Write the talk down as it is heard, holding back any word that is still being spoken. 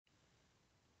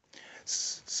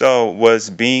So,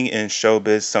 was being in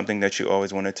showbiz something that you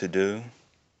always wanted to do?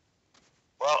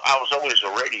 Well, I was always a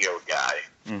radio guy.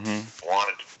 Mm-hmm.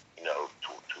 Wanted, to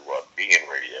be in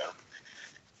radio,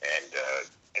 and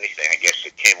anything I guess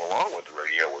that came along with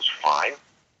radio was fine.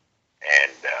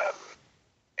 And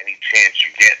any chance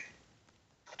you get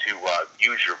to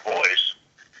use your voice,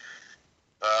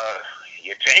 uh,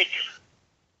 you take.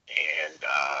 And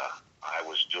I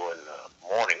was doing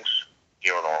mornings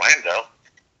here in Orlando,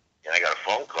 and I got a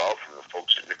phone call from the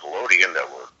folks at Nickelodeon that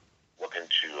were looking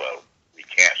to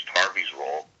recast Harvey's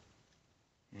role.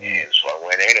 Mm-hmm. And so I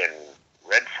went in and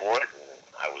read for it,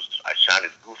 and I sounded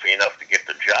goofy enough to get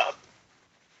the job.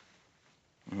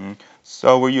 Mm-hmm.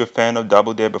 So, were you a fan of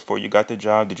Double Dare before you got the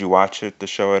job? Did you watch the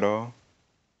show at all?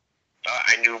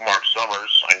 I knew Mark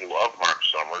Summers. I knew of Mark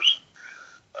Summers.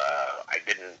 I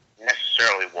didn't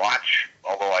necessarily watch,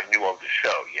 although I knew of the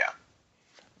show. Yeah.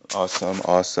 Awesome,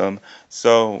 awesome.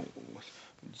 So,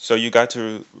 so you got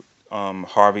to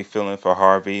Harvey filling for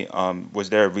Harvey. Was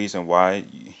there a reason why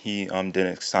he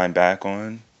didn't sign back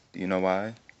on? Do you know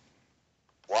why?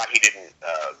 Why he didn't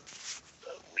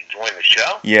rejoin the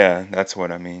show? Yeah, that's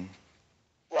what I mean.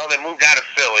 Well, they moved out of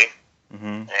Philly Mm-hmm.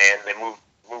 and they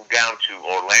moved down to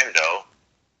Orlando,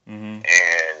 Mm-hmm.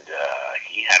 and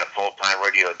he had a full time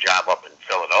radio job up in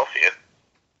Philadelphia,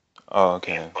 Oh, and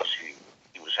okay. plus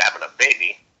he was having a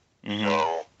baby, Mm-hmm.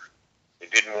 so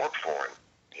it didn't work for him,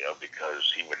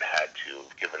 because he would have had to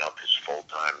have given up his full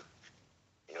time,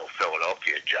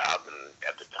 Philadelphia job, and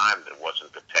at the time there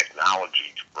wasn't the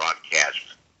technology to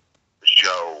broadcast the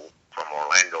show from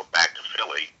Orlando back to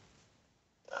Philly.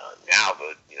 Now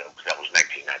because that was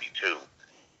 1992.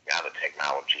 Now the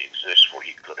technology exists where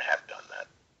he could have done that.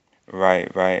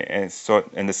 Right, right. And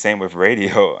the same with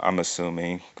radio, I'm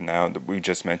assuming. Now that we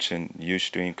just mentioned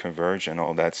Ustream conversion,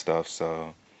 all that stuff.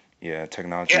 So, yeah,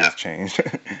 technology Yeah, has changed.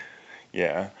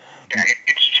 Yeah. yeah,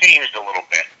 it's changed a little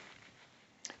bit.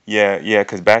 Yeah, yeah,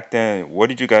 because back then, what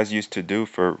did you guys used to do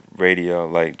for radio?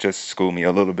 Like, just school me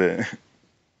a little bit.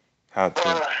 How to.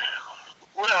 Uh,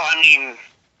 well, I mean,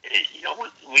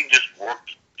 we just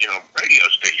worked, radio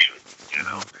station. You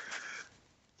know,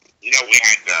 we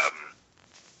had,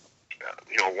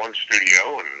 one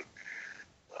studio, and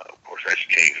of course that's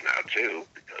changed now too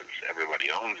because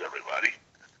everybody owns everybody,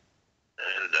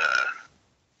 and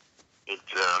it.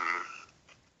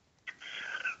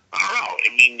 I don't know.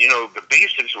 I mean, the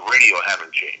basics of radio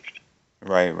haven't changed.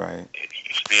 Right, right. It's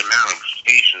just the amount of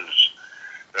stations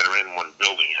that are in one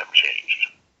building have changed.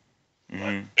 But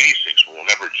Hmm. basics will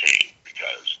never change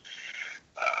because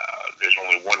there's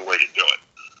only one way to do it.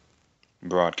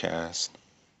 Broadcast.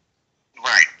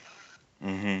 Right.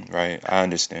 Right. I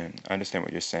understand. I understand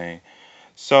what you're saying.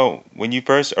 So, when you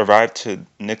first arrived to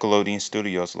Nickelodeon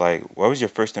Studios, like, what was your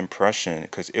first impression?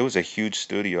 Because it was a huge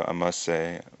studio, I must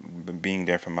say, being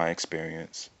there from my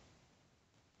experience.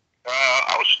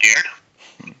 I was scared.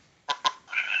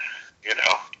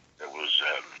 There was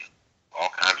all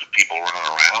kinds of people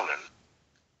running around, and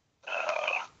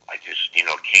I just,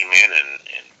 came in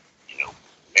and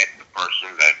met the person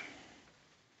that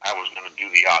I was going to do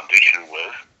the audition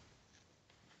with,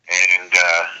 and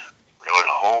there was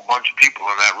a whole bunch of people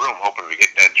in that room hoping to get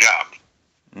that job.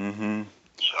 Mm-hmm.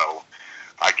 So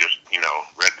I just,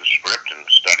 read the script and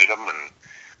studied them, and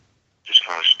just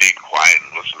kind of stayed quiet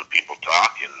and listened to people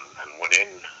talk, and went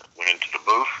into the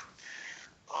booth.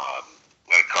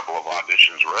 Let a couple of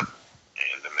auditions rip,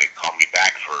 and then they called me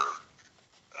back for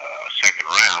second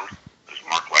round because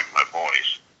Mark liked my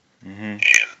voice, Mm-hmm. and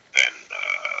then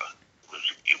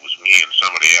it was me and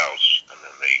somebody else, and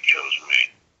then they chose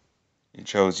me. It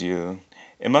chose you.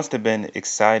 It must have been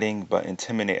exciting but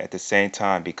intimidating at the same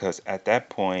time because at that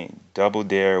point, Double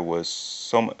Dare was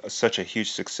such a huge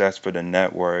success for the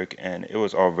network, and it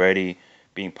was already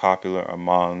being popular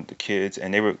among the kids,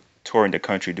 and they were touring the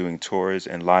country doing tours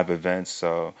and live events.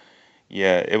 So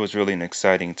yeah, it was really an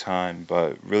exciting time,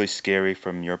 but really scary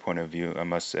from your point of view, I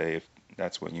must say, if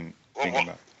that's what you Well, think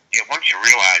about. yeah, once you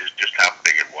realize just how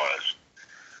big it was,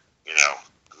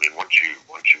 I mean,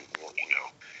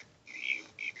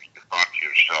 you thought to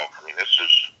yourself, I mean, this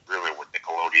is really what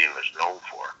Nickelodeon is known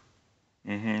for.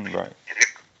 Right.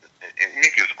 And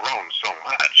Nick has grown so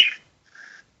much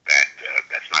that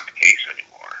that's not the case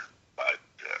anymore. But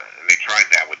and they tried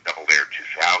that with Double Dare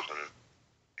 2000,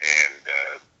 and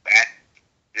that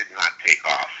did not take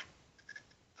off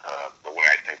the way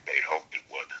I think they hoped it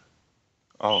would.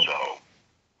 Oh, So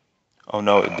oh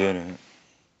no, it uh, didn't.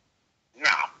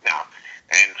 no, no,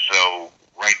 and so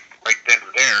right then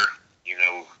and there,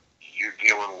 you're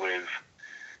dealing with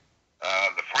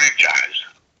the franchise,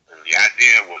 and the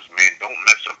idea was, man, don't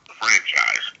mess up the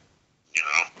franchise.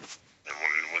 And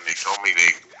when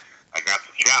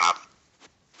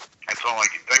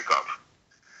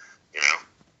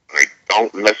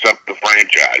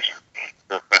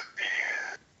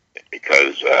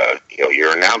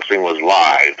everything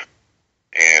was live,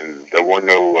 and there were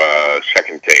no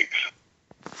second takes.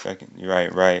 Second,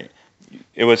 right, right.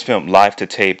 It was filmed live to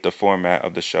tape, the format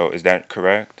of the show. Is that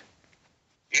correct?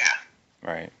 Yeah,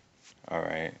 Right. All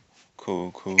right.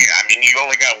 Cool, cool. yeah. I mean, you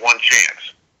only got one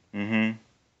chance. Mm-hmm.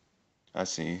 I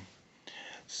see.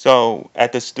 So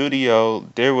at the studio,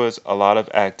 there was a lot of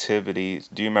activities.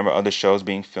 Do you remember other shows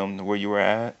being filmed where you were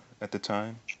at the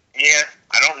time? Yeah,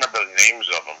 I don't remember the names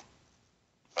of them,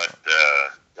 but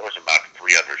there was about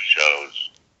three other shows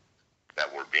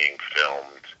that were being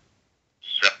filmed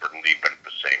separately, but at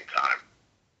the same time.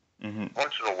 Mm-hmm.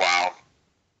 Once in a while,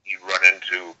 you run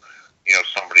into,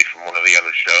 somebody from one of the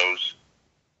other shows,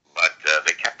 but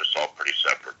they kept us all pretty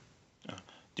separate.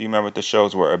 Do you remember what the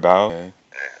shows were about? Okay.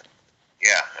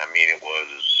 Yeah, I mean, it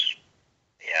was,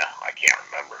 yeah, I can't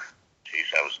remember. Geez,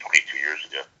 that was 22 years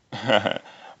ago.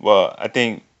 Well, I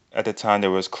think at the time there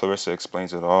was Clarissa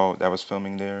Explains It All that was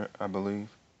filming there, I believe.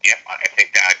 Yep, I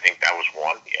think that was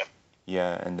one. Yep.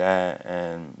 Yeah, and that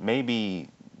and maybe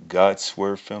Guts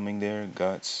were filming there.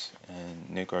 Guts and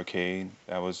Nick Arcade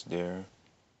that was there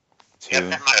Yep, too.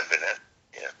 that might have been it.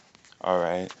 Yeah. All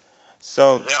right.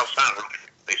 So They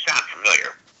sound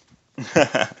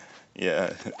familiar.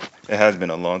 yeah, it has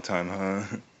been a long time,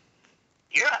 huh?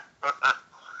 Yeah.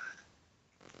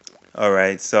 All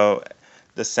right. So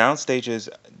the sound stages,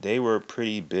 they were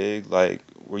pretty big. Like,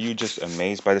 were you just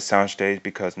amazed by the sound stage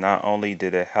because not only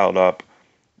did it held up,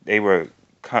 they were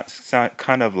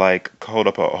kind of like hold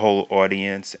up a whole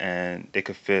audience and they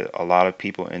could fit a lot of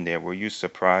people in there. Were you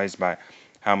surprised by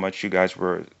how much you guys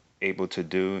were able to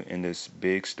do in this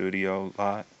big studio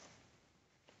lot?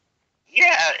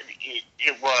 Yeah,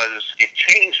 it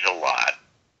changed a lot.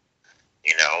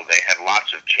 They had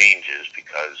lots of changes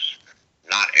because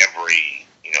not every,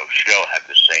 show had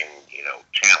the same,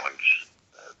 challenge,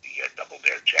 the Double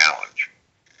Dare challenge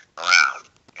around.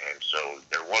 And so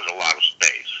there was a lot of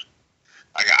space.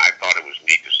 I thought it was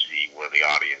neat to see where the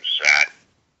audience sat,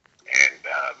 and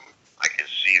I could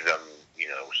see them,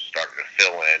 starting to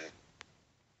fill in.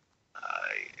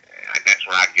 And that's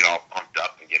when I'd get all pumped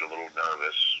up and get a little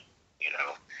nervous, you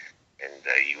know. And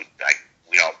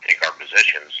we all take our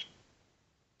positions,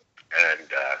 and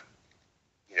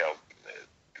the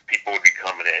people would be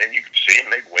coming in, and you could see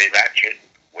them. They'd wave at you,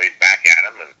 wave back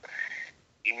at them, and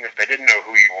even if they didn't know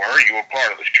who you were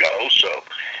part of the show, so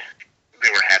they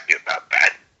were happy about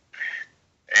that.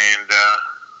 And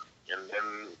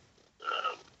then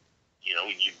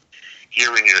you hear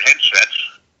in your headsets,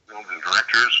 the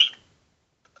directors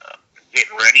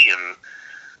getting ready, and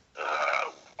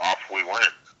off we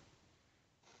went.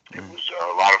 It was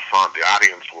a lot of fun. The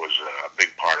audience was a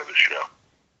big part of the show.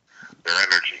 Their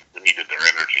energy. We needed their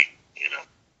energy.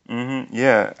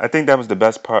 Yeah, I think that was the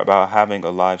best part about having a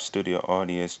live studio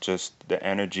audience, just the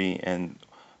energy and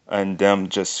them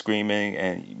just screaming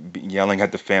and yelling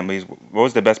at the families. What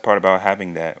was the best part about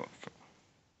having that?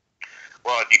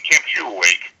 Well, it kept you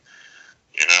awake.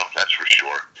 That's for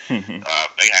sure.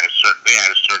 They had a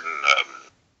certain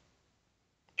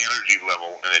energy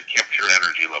level, and it kept your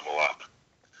energy level up.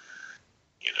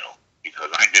 Because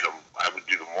I would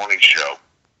do the morning show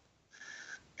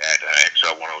at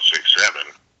XL 1067,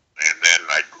 and then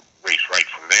I'd race right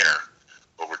from there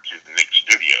over to the Nick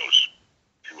Studios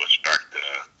to start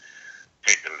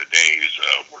taping the days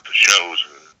worth of shows,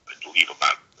 and I'd leave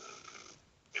about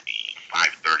maybe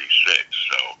 5:36.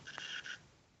 So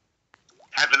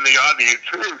having the audience,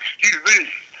 excuse me,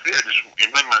 yeah, just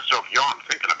it made myself yawn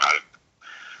thinking about it.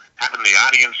 Having the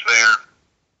audience there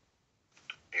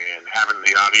and having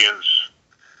the audience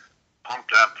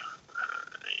pumped up,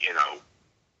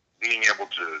 being able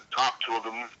to talk to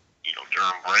them,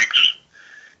 during breaks.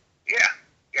 Yeah,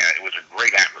 yeah, it was a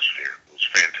great atmosphere. It was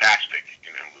fantastic.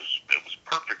 It was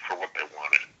perfect for what they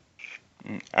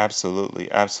wanted.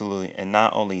 Absolutely, absolutely. And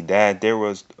not only that, there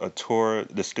was a tour,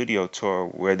 the studio tour,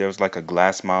 where there was like a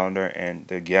glass monitor and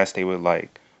the guests, they would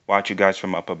like watch you guys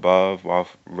from up above while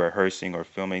rehearsing or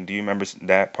filming. Do you remember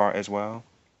that part as well?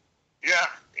 Yeah,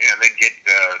 yeah, they get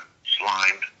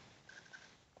slimed,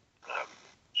 um,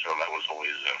 so that was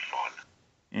always fun.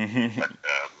 Hmm. But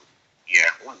yeah,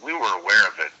 we were aware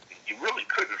of it. You really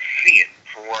couldn't see it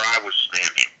from where I was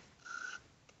standing.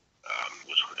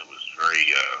 It was very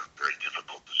very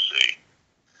difficult to see,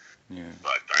 Yeah.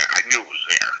 but I knew it was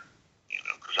there.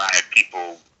 Because I had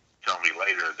people tell me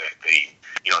later that they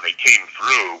came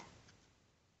through,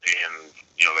 and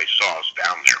they saw us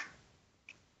down there.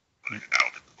 I was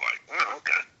like, oh,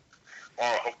 okay.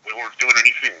 Well, I hope we weren't doing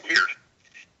anything weird.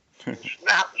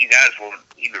 No, you guys were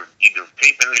either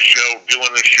taping the show,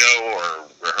 doing the show, or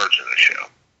rehearsing the show.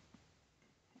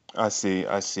 I see,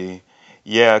 I see.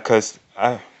 Yeah, cause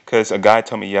Because a guy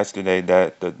told me yesterday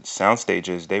that the sound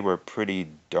stages they were pretty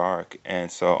dark, and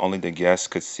so only the guests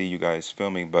could see you guys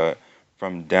filming. But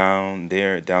from down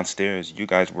there, downstairs, you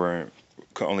guys weren't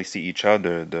could only see each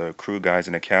other, the crew guys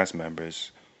and the cast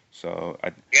members. So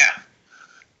I. Yeah,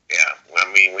 yeah. I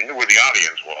mean, we knew where the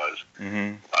audience was,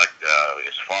 Mhm. but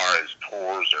as far as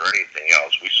tours or anything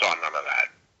else, we saw none of that.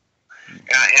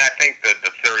 And I think that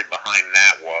the theory behind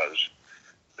that was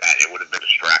that it would have been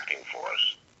distracting for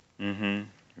us. Mhm.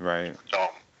 Right.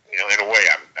 So, in a way,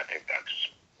 I think that's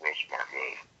a real smart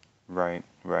move. Right.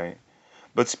 Right.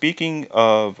 But speaking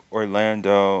of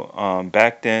Orlando,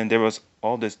 back then there was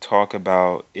all this talk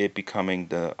about it becoming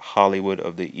the Hollywood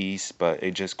of the East, but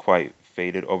it just quite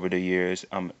faded over the years.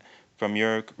 From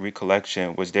your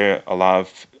recollection, was there a lot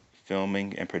of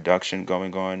filming and production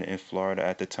going on in Florida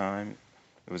at the time?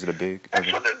 Was it a big event?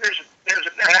 Actually,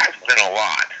 there has been a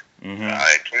lot. Mm-hmm.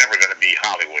 It's never going to be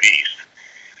Hollywood East,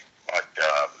 but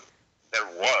there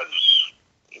was,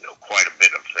 quite a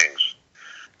bit of things,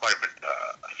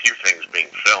 a few things being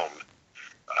filmed.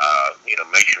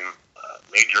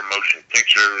 Major motion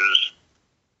pictures.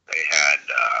 They had,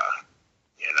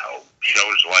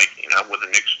 shows like, with the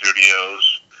Nick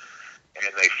Studios, and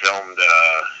they filmed.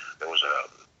 There was a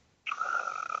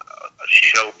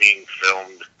show being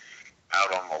filmed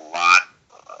out on the lot.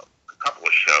 A couple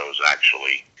of shows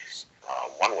actually.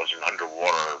 One was an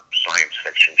underwater science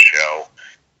fiction show,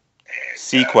 and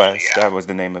Sequest, that was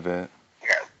the name of it. yeah,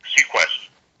 Sequest,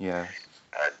 Yeah.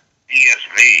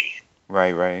 DSV.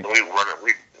 Right, right.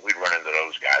 We'd run into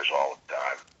those guys all the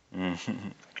time, Mm-hmm.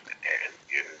 and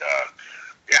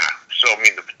yeah. So I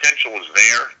mean, the potential was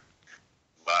there,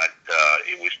 but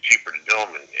it was cheaper to do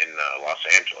them in Los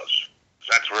Angeles. So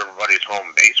that's where everybody's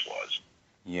home base was.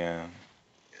 Yeah.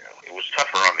 It was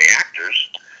tougher on the actors,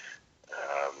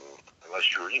 um, unless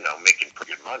you were, making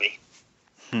pretty good money.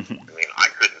 I mean, I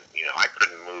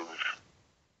couldn't move.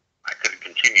 I could have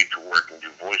continued to work and do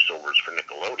voiceovers for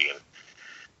Nickelodeon,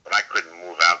 but I couldn't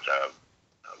move out to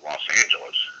Los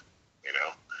Angeles,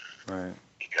 Right.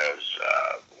 because,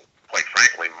 quite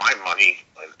frankly, my money,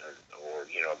 or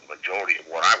the majority of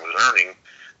what I was earning,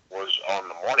 was on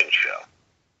the morning show.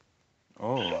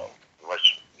 Oh. So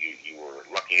unless you were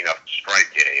lucky enough to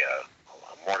strike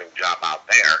a morning job out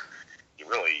there, you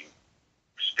really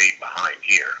stayed behind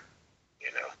here,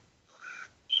 you know.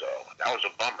 So that was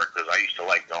a bummer because I used to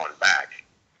like going back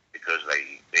because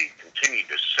they continued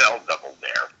to sell Double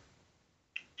Dare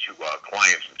to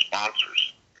clients and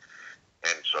sponsors,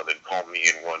 and so they'd call me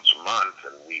in once a month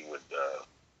and we would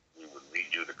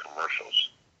redo the commercials.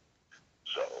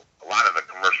 So a lot of the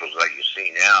commercials that you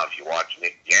see now, if you watch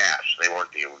Nick Gas, they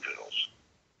weren't the originals.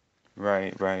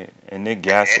 Right, right.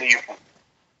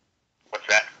 What's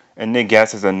that? And Nick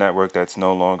Gas is a network that's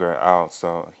no longer out,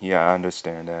 so yeah, I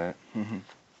understand that. Hmm.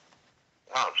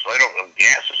 Oh, so I don't.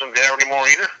 Gas isn't there anymore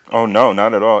either. Oh no,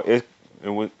 not at all.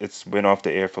 It's been off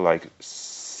the air for like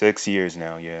 6 years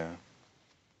now. Yeah,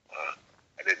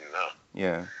 I didn't know.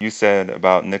 yeah. You said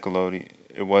about Nickelodeon,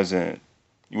 it wasn't.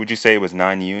 Would you say it was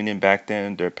non-union back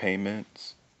then? Their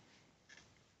payments.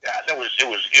 Yeah, it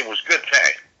was good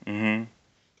pay. Hmm.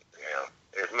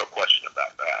 There's no question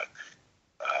about that.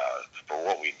 For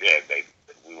what we did,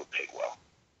 we were paid well.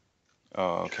 Oh,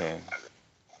 You know, okay.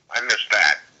 I missed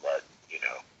that, but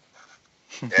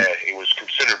it was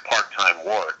considered part-time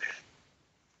work.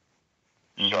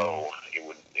 Hmm. So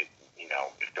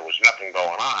if there was nothing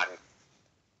going on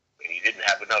and you didn't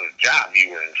have another job,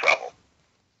 you were in trouble.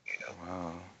 You know,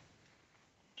 Wow.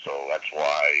 so that's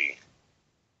why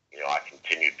I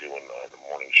continued doing the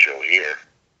morning show here,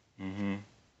 Hmm.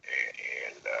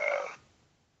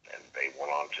 and they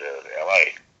went on to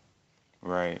L.A.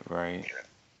 Right, right. You know.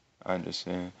 I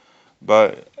understand.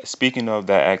 But speaking of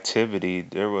that activity,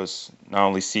 there was not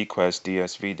only Sequest,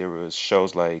 DSV, there was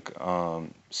shows like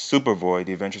Superboy,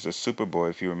 The Adventures of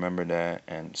Superboy, if you remember that,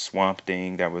 and Swamp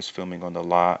Thing that was filming on the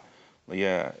lot. But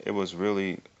yeah, it was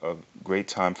really a great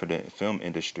time for the film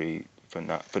industry for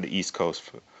not for the East Coast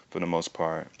for the most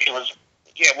part. It was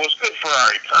Yeah, it was good for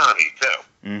our economy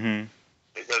too Mhm.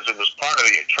 because it was part of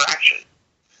the attraction.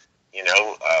 You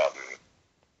know,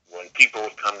 when people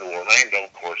would come to Orlando,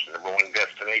 of course, the number one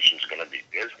destination is going to be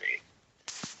Disney,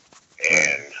 Right.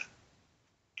 and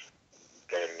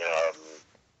then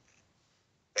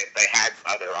they had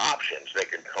other options. They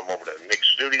could come over to Nick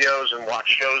Studios and watch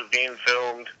shows being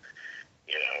filmed.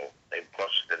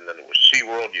 And then it was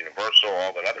SeaWorld, Universal,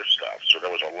 all that other stuff. So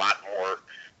there was a lot more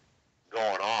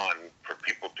going on for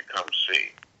people to come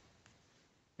see.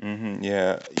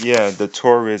 Yeah. Yeah, the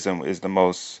tourism is the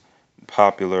most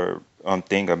popular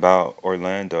thing about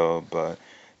Orlando, but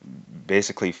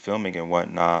basically filming and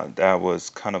whatnot, that was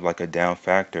kind of like a down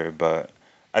factor. But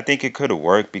I think it could have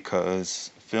worked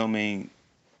because filming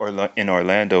in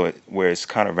Orlando, where it's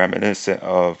kind of reminiscent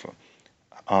of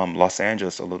Los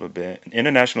Angeles a little bit.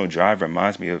 International Drive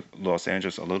reminds me of Los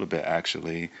Angeles a little bit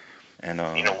actually, and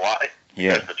You know why?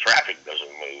 yeah, Because the traffic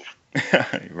doesn't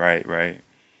move. right, right,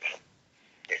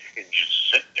 It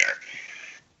just sit there.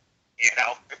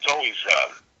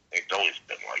 It's always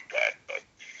been like that. But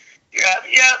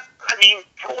yeah. I mean,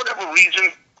 for whatever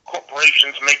reason,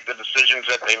 corporations make the decisions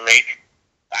that they make.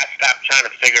 I stopped trying to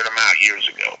figure them out years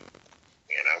ago.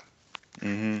 You know,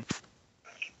 mhm,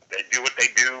 they do what they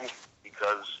do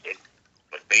because it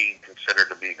what they consider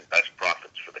to be the best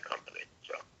profits for the company.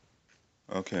 So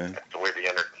okay, that's the way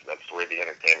the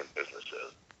entertainment business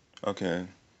is. okay.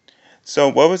 So,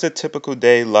 what was a typical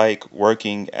day like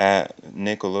working at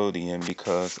Nickelodeon?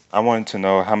 Because I wanted to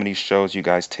know how many shows you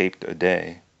guys taped a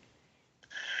day.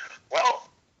 Well,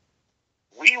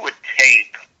 we would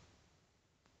tape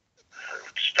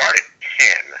start at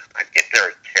 10. I'd get there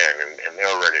at 10, and they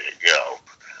were ready to go.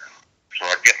 So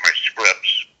I'd get my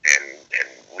scripts and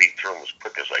read through them as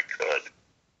quick as I could.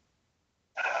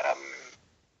 Um,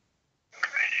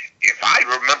 if I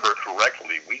remember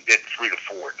correctly, we did 3 to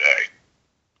 4 a day.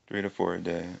 3 to 4 a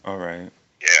day. All right.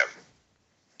 Yeah,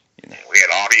 Yeah. we had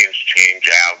audience change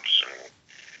outs and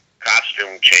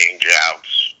costume change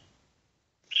outs,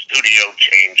 studio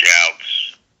change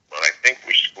outs, but I think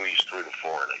we squeezed 3 to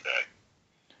 4 in a day.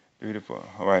 3 to 4.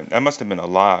 All right. That must have been a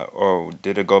lot. Or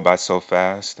did it go by so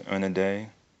fast in a day?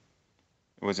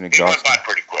 It wasn't It went by exhausting.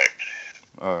 pretty quick,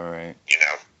 All right. you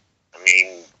know. I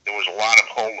mean, there was a lot of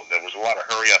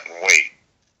hurry up and wait.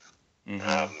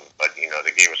 Mhm. But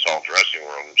they gave us all dressing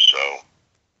rooms, so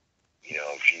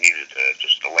if you needed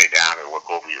just to lay down and look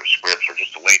over your scripts, or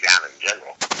just to lay down in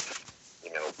general,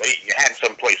 you had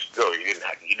some place to go. You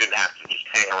didn't have to just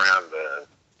hang around the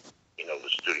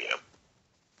studio.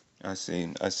 I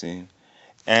see. I see.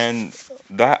 And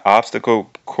that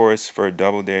obstacle course for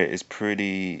Double Dare is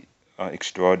pretty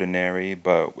extraordinary.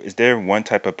 But is there one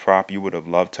type of prop you would have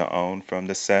loved to own from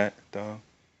the set, though?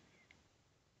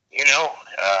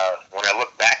 When I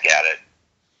look back at it,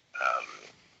 um,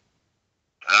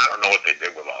 I don't know what they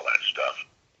did with all that stuff.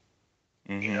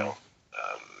 You Mhm. know,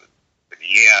 but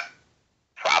yeah,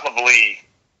 probably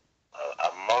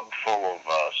a mug full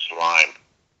of slime,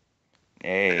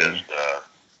 because Hey.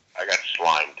 I got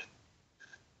slimed.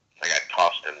 I got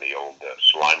tossed in the old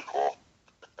slime pool,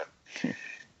 and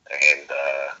it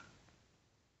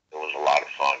was a lot of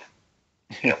fun.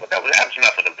 But that was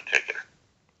nothing in particular.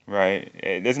 Right.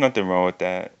 There's nothing wrong with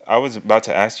that. I was about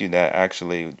to ask you that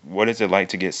actually. What is it like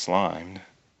to get slimed?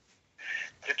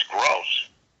 It's gross.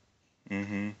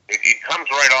 Mhm. It comes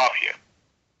right off you.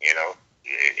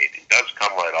 It does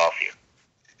come right off you.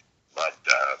 But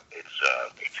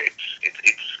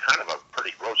it's kind of a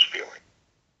pretty gross feeling.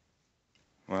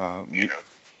 Wow. You know.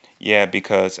 Yeah,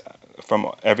 because from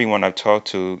everyone I've talked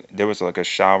to, there was like a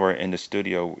shower in the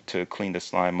studio to clean the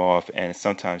slime off, and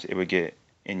sometimes it would get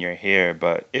in your hair,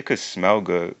 but it could smell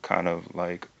good, kind of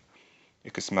like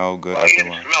it could smell good Well, he after a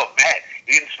didn't while. smell bad.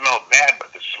 He didn't smell bad,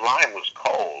 but the slime was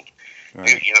cold. Right.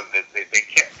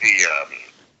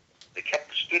 They kept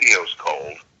the studios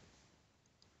cold,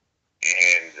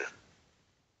 and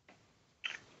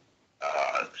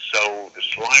so the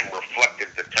slime reflected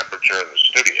the temperature in the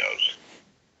studios.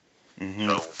 So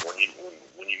Mhm.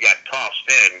 when you got tossed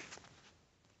in,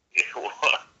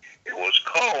 it was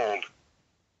cold.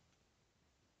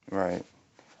 Right.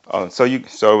 Oh, so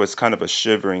it was kind of a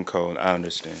shivering cold. I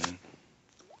understand.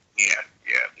 Yeah,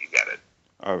 you got it.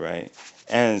 All right.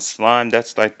 And slime,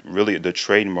 that's like really the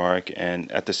trademark.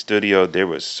 And at the studio, there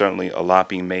was certainly a lot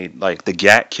being made. Like the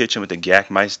Gat kitchen with the Gak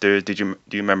Meisters. Do you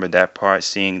remember that part?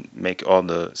 Seeing make all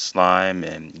the slime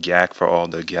and Gak for all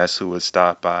the guests who would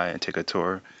stop by and take a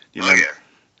tour. Do you Oh remember?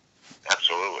 yeah,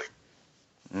 absolutely.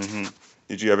 Hmm.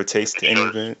 Did you ever Yeah, taste any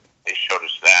of it? they showed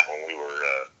us that when we were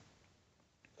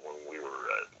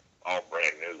all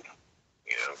brand new.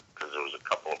 Because there was a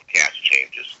couple of cast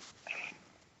changes.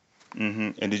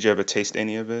 And did you ever taste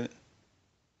any of it?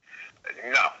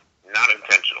 No, not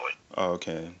intentionally. Oh,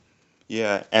 okay.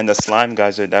 Yeah, and the slime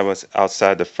geyser that was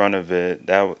outside the front of it,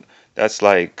 that's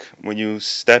like when you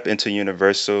step into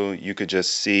Universal, you could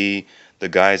just see the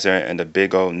geyser and the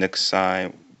big old Nick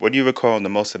sign. What do you recall the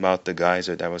most about the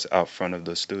geyser that was out front of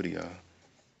the studio?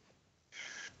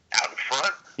 Out in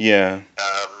front, Yeah,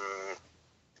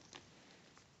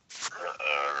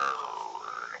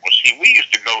 well, see, we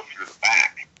used to go through the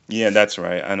back. yeah, that's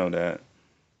right. I know that.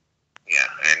 Yeah,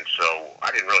 and so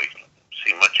I didn't really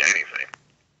see much of anything.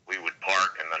 We would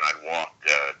park, and then I'd walk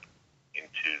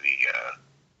into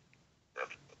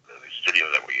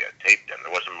tape then.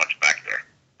 There wasn't much back there.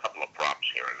 A couple of props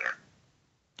here and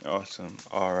there. Awesome.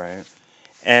 All right.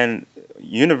 And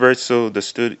Universal, the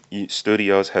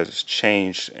studios has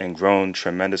changed and grown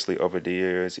tremendously over the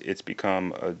years. It's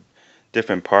become a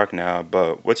different park now.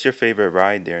 But what's your favorite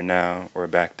ride there now or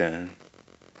back then?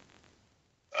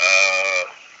 Uh,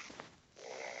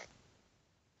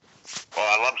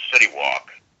 well, I love City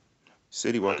Walk.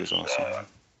 City Walk is Was awesome.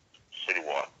 City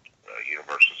Walk,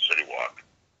 Universal City Walk,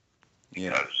 Yeah.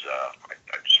 because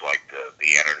I just like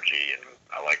the energy, and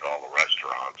I like all the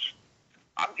restaurants.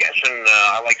 I'm guessing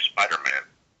I like Spider Man.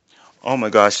 Oh my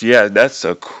gosh, yeah, that's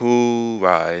a cool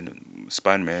ride.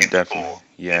 Spider-Man, It's definitely. cool.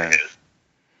 It Yeah. is.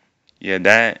 Yeah,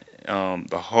 that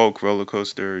the Hulk roller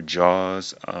coaster,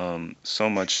 Jaws, so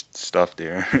much stuff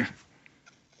there.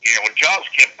 Yeah, when Jaws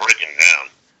kept breaking down,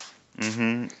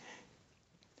 Mhm.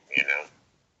 you know,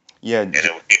 Yeah, and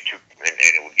it would get too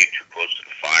close to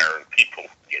the fire, and people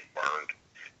would get burned.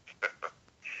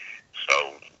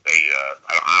 So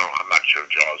I'm not sure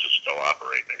Jaws is still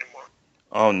operating anymore.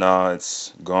 oh no,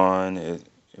 it's gone. It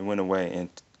went away in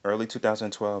early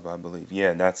 2012, I believe.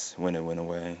 Yeah, that's when it went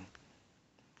away.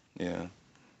 Yeah.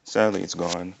 Sadly, it's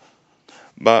gone.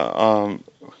 But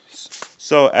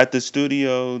so at the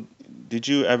studio, did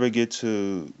you ever get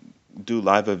to do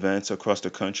live events across the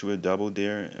country with Double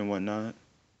Dare and whatnot?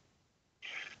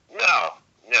 No,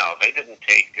 no, they didn't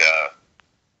take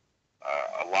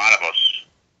a lot of us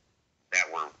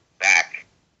that were back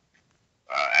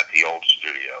at the old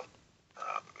studio.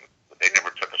 Um, but they never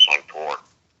took us on tour.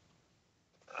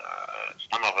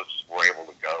 Some of us were able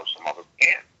to go, some of us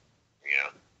can't. You know,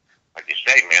 like you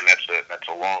say, man, that's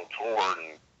a long tour,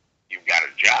 and you've got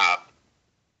a job.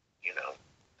 You know,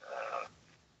 uh,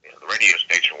 the radio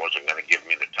station wasn't going to give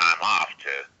me the time off to,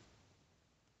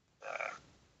 uh,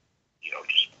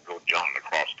 just go jaunting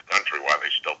across the country while they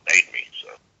still paid me.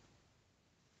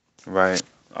 So Right.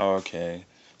 Okay.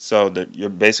 So you're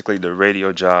basically the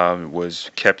radio job was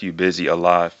kept you busy a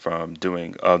lot from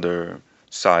doing other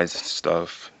side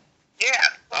stuff. yeah,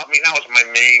 I mean that was my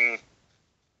main.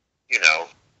 You know,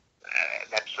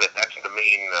 that's the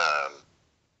main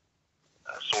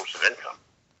source of income.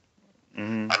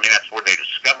 Hmm. I mean that's where they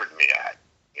discovered me at.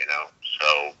 You know,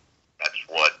 so that's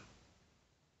what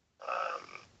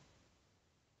um,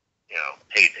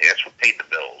 paid. That's what paid the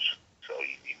bills. So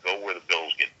you go where the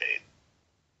bills get paid.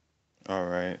 All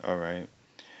right. All right.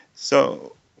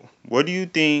 So, what do you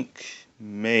think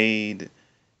made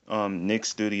Nick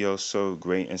Studio so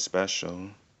great and special?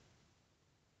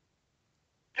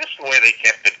 Just the way they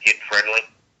kept it kid friendly.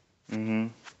 Hmm.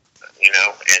 And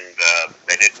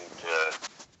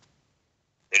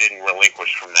they didn't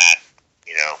relinquish from that.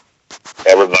 You know,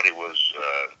 everybody was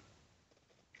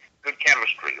good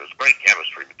chemistry. There was great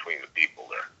chemistry between the people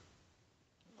there.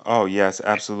 Oh yes,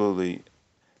 absolutely.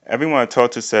 Everyone I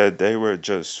talked to said they were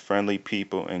just friendly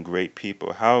people and great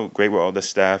people. How great were all the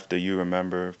staff that you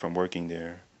remember from working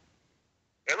there?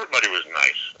 Everybody was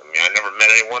nice. I mean, I never met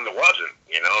anyone that wasn't.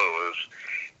 It was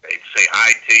they'd say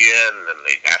hi to you, and then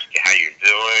they'd ask you how you're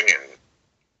doing, and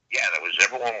yeah, there was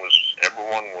everyone was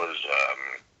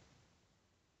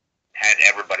had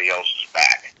everybody else's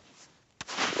back.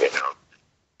 You know,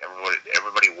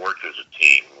 everybody worked as a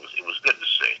team. It was good to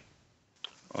see.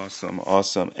 Awesome,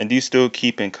 awesome. And do you still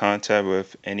keep in contact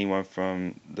with anyone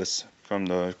from from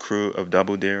the crew of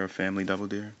Double Dare or Family Double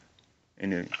Dare?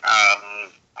 Any?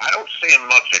 I don't see him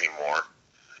much anymore.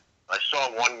 I saw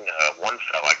one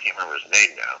fella. I can't remember his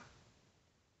name now.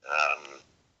 Um,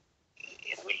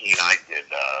 he and I did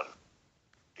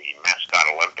the mascot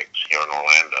Olympics here in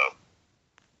Orlando.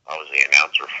 I was the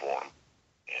announcer for him,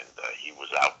 and he was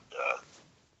out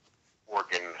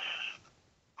working.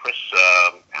 Chris,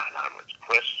 I don't know, it's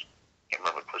Chris. Can't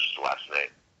remember Chris's last name,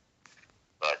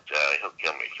 but he'll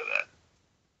kill me for that.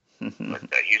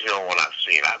 But he's the only one I've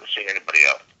seen. I haven't seen anybody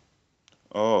else.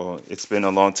 Oh, it's been a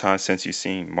long time since you've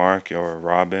seen Mark or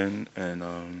Robin and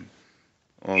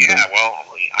all Yeah, the. well,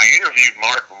 I interviewed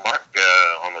Mark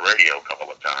on the radio a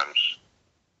couple of times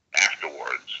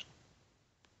afterwards,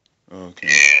 Okay.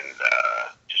 and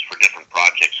just for different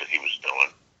projects that he was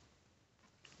doing.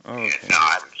 And Okay. no,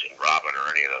 I haven't seen Robin or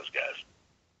any of those guys.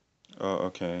 Oh,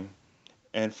 okay.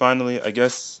 And finally, I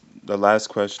guess the last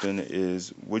question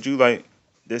is, would you like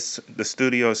the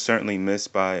studio is certainly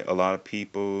missed by a lot of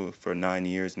people for 9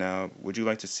 years now. Would you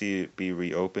like to see it be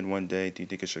reopened one day? Do you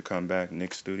think it should come back,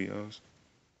 Nick Studios?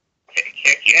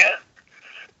 Heck yeah,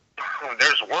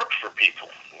 there's work for people.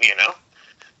 You know,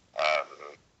 um,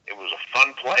 it was a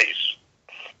fun place.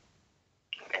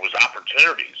 There was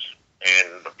opportunities,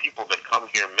 and the people that come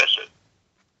here miss it.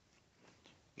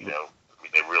 You know,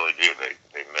 they really do. They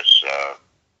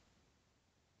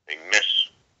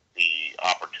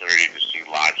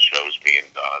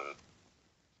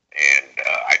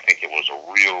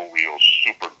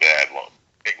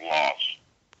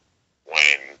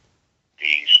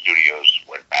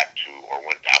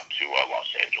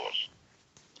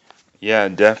Yeah,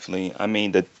 definitely. I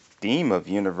mean, the theme of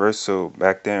Universal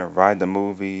back then, ride the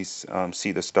movies,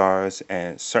 see the stars,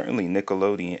 and certainly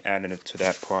Nickelodeon added to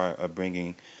that part of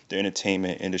bringing the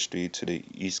entertainment industry to the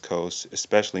East Coast,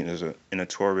 especially in a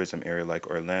tourism area like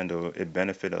Orlando. It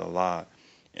benefited a lot.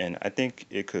 And I think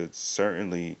it could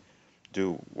certainly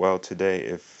do well today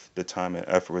if the time and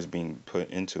effort was being put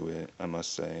into it, I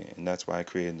must say. And that's why I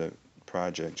created the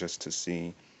project, just to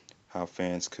see how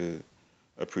fans could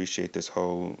appreciate this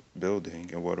whole building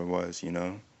and what it was, you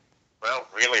know? Well,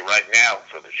 really, right now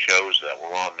for the shows that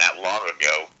were on that long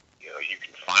ago, you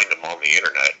can find them on the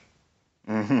internet.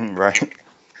 You Right. can,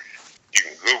 you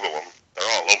can Google them. They're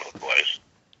all over the place.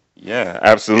 Yeah, And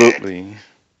absolutely.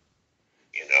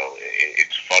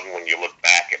 it's fun when you look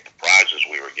back at the prizes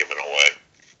we were giving away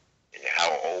and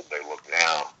how old they look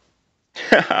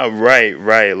now. Right,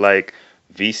 right. Like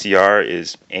VCR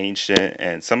is ancient,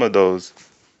 and some of those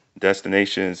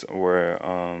destinations were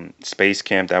Space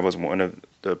Camp. That was one of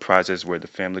the prizes where the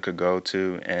family could go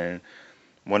to, and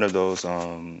one of those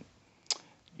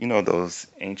those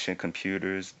ancient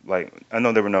computers. Like I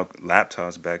know there were no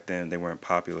laptops back then; they weren't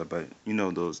popular, but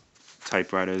those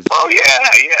typewriters. Oh yeah.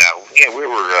 We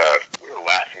were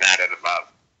laughing at it about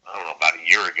I don't know about a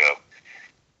year ago.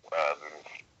 Um,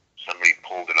 Somebody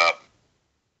pulled it up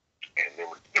and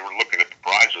they were looking at the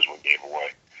prizes we gave away,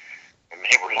 and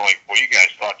they were like, "Well, you guys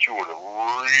thought you were the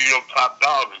real top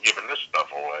dogs giving this stuff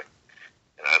away."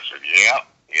 And I said, "Yeah,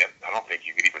 yeah. I don't think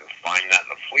you could even find that in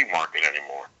the flea market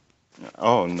anymore."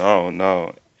 Oh no,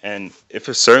 no. And if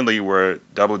it certainly were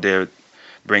Double Dare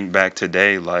bring back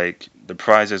today, like the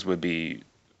prizes would be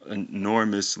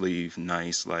enormously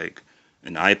nice. Like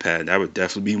an iPad, that would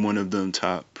definitely be one of them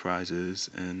top prizes,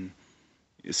 and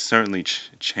it's certainly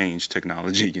changed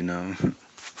technology.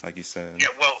 Like you said. Yeah,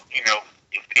 well,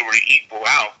 if they were to equal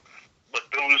out what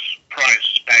those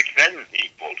prizes back then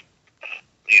equaled,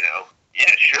 yeah,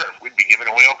 sure, we'd be giving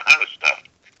away all kind of stuff,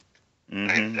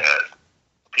 and Hmm.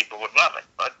 people would love it.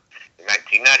 But in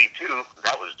 1992,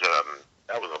 that was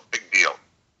a big deal.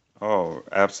 Oh,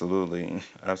 absolutely,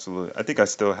 absolutely. I think I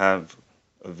still have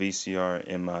a VCR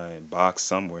in my box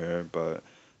somewhere, but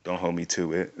don't hold me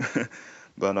to it.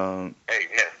 But Hey,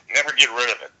 never get rid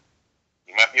of it.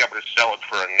 You might be able to sell it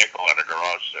for a nickel at a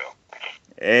garage sale.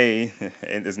 hey,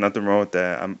 and there's nothing wrong with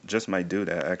that. I just might do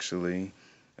that actually.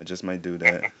 I just might do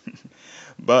that.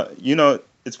 But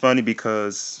it's funny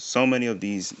because so many of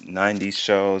these '90s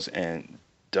shows and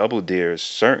Double Dare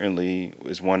certainly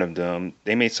is one of them.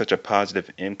 They made such a positive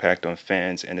impact on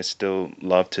fans, and it's still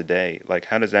loved today. Like,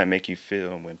 how does that make you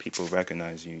feel when people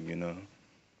recognize you?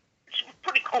 It's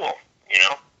pretty cool, you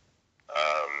know.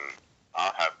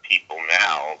 I'll have people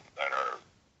now that are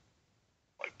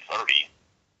like 30,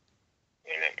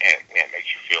 and it makes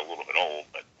you feel a little bit old,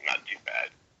 but not too bad.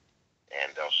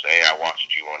 And they'll say, "I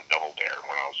watched you on Double Dare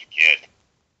when I was a kid,"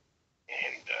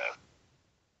 and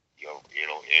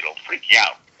it'll freak you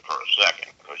out for a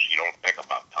second because you don't think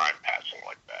about time passing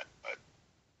like that. But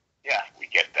yeah, we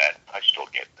get that. I still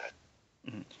get that.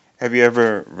 Mhm. Have you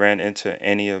ever ran into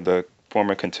any of the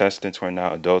former contestants who are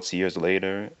now adults years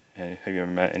later? And have you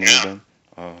ever met any of No, them?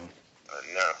 Oh.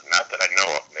 no, not that I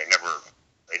know of. They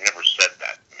never said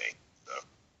that to me. So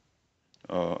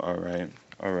Oh, all right.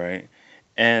 All right.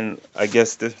 And I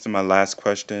guess this is my last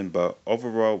question, but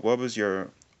overall, what was your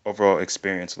overall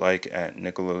experience like at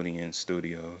Nickelodeon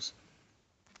Studios?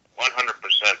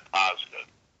 100% positive,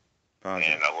 and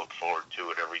Positive. I look forward to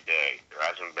it every day. There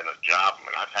hasn't been a job. I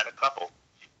mean, I've had a couple,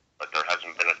 but there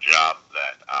hasn't been a job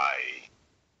that I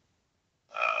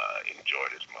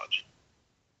enjoyed as much.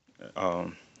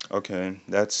 Um, okay,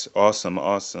 that's awesome,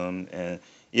 awesome. And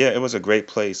yeah, it was a great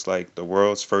place, like the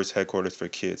world's first headquarters for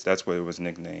kids. That's what it was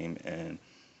nicknamed. And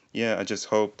yeah, I just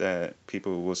hope that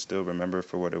people will still remember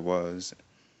for what it was,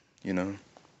 you know?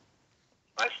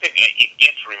 I think it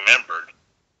gets remembered,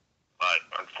 but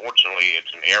unfortunately,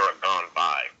 it's an era gone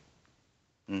by,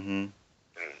 Mm-hmm. and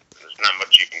there's not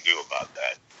much you can do about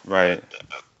that. But Right.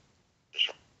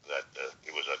 just that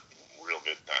it was a real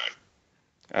good time.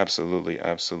 Absolutely,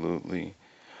 absolutely.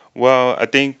 Well, I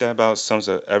think that about sums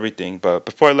up everything. But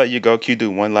before I let you go, can you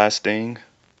do one last thing?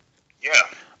 Yeah,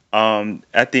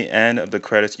 At the end of the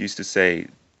credits, used to say,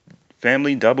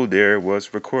 "Family Double Dare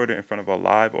was recorded in front of a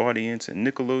live audience in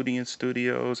Nickelodeon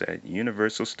Studios at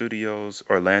Universal Studios,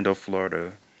 Orlando,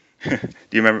 Florida." Do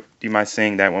you remember? Do you mind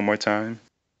saying that one more time?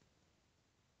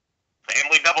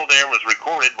 Family Double Dare was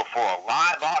recorded before a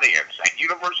live audience at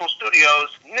Universal Studios,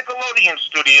 Nickelodeon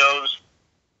Studios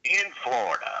in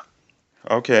Florida.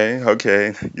 Okay,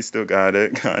 okay, you still got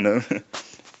it, kind of.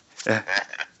 Yeah,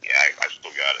 I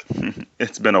still got it.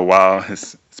 It's been a while.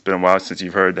 It's been a while since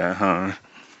you've heard that, huh?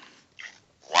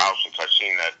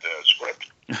 seen that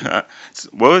script.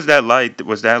 What was that like?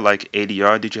 Was that like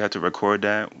ADR? Did you have to record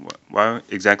that? Why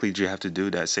exactly did you have to do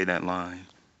that? Say that line.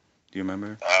 Do you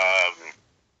remember?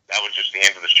 That was just the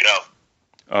end of the show.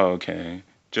 Oh, okay.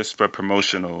 Just for You know,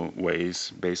 promotional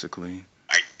ways, basically.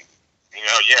 I,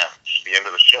 yeah, just the end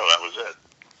of the show. That was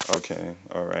it. Okay,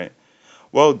 all right.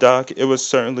 Well, Doc, it was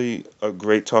certainly a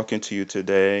great talking to you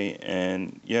today.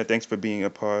 And yeah, thanks for being a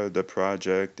part of the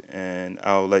project. And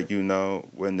I'll let you know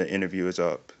when the interview is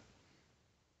up.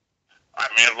 All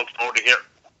right, man. Look forward to hearing.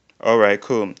 All right,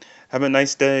 cool. Have a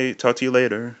nice day. Talk to you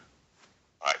later.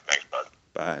 All right, thanks, bud.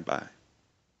 Bye bye.